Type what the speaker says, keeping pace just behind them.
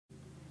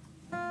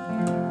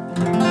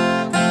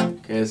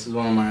Okay, this is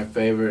one of my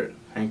favorite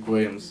Hank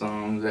Williams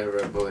songs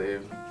ever, I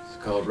believe. It's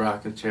called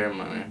Rockin' Chair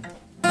Money.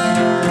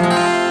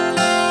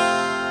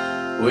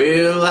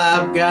 Well,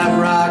 I've got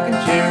rocking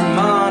chair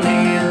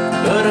money,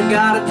 but I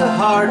got it the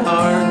hard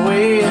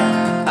way.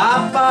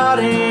 I fought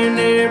in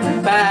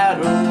every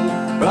battle,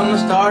 from the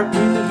start to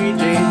the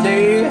VJ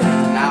day.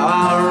 Now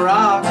I'll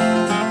rock,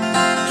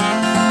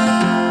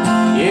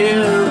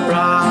 yeah,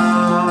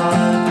 rock.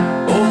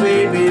 Oh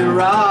baby,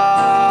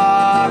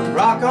 rock,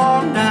 rock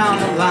on down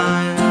the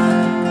line.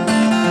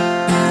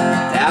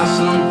 Now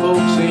some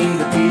folks seem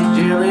to be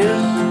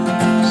jealous,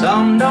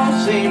 some don't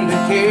seem to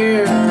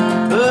care,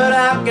 but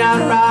I've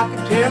got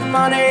rockin' chair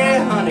money,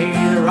 honey,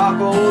 to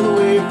rock all the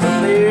way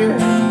from there.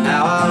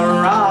 Now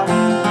I'll rock,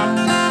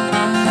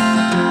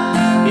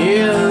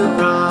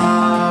 yeah,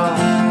 rock.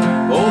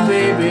 Oh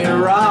baby,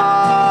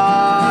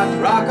 rock,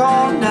 rock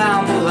on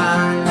down the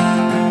line.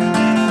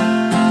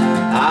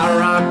 I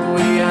rock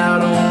way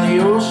out on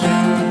the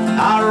ocean,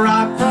 I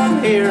rock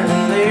from here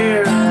and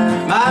there.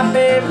 My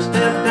baby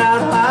stepped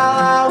out while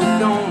I was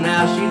gone,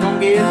 now she don't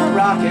get a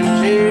rocking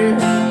chair.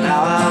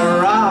 Now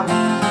I'll rock,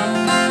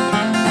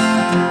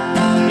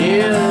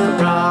 yeah,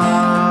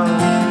 rock.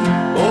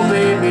 Oh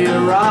baby,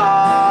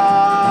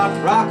 rock,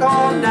 rock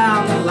on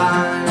down the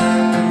line.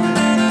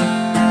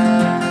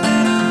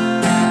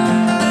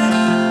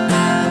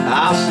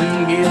 I'll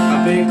soon get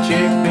my big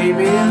check,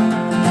 baby,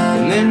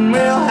 and then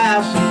we'll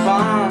have some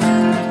fun.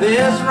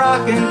 This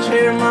rocking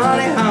chair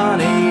money,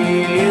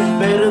 honey, is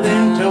better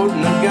than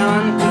toting a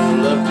gun. 'Cause I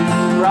love to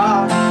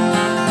rock,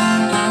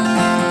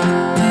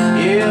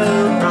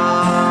 yeah,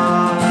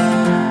 rock.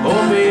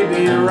 Oh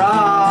baby,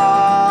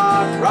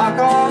 rock, rock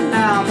on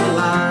down the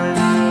line.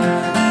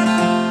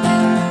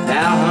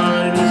 Now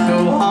honey, let's go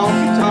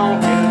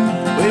honky-tonkin',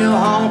 we'll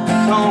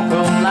honky-tonk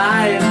all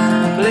night.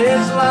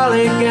 Let's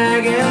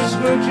lollygag and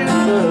smooch and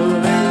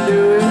love and do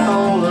it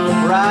all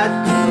upright.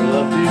 'Cause I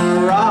love to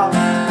rock,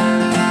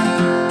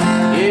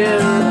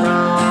 yeah,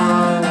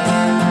 rock.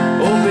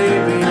 Oh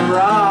baby,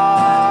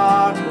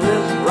 rock,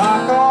 let's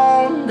rock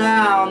on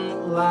down the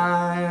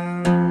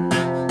line.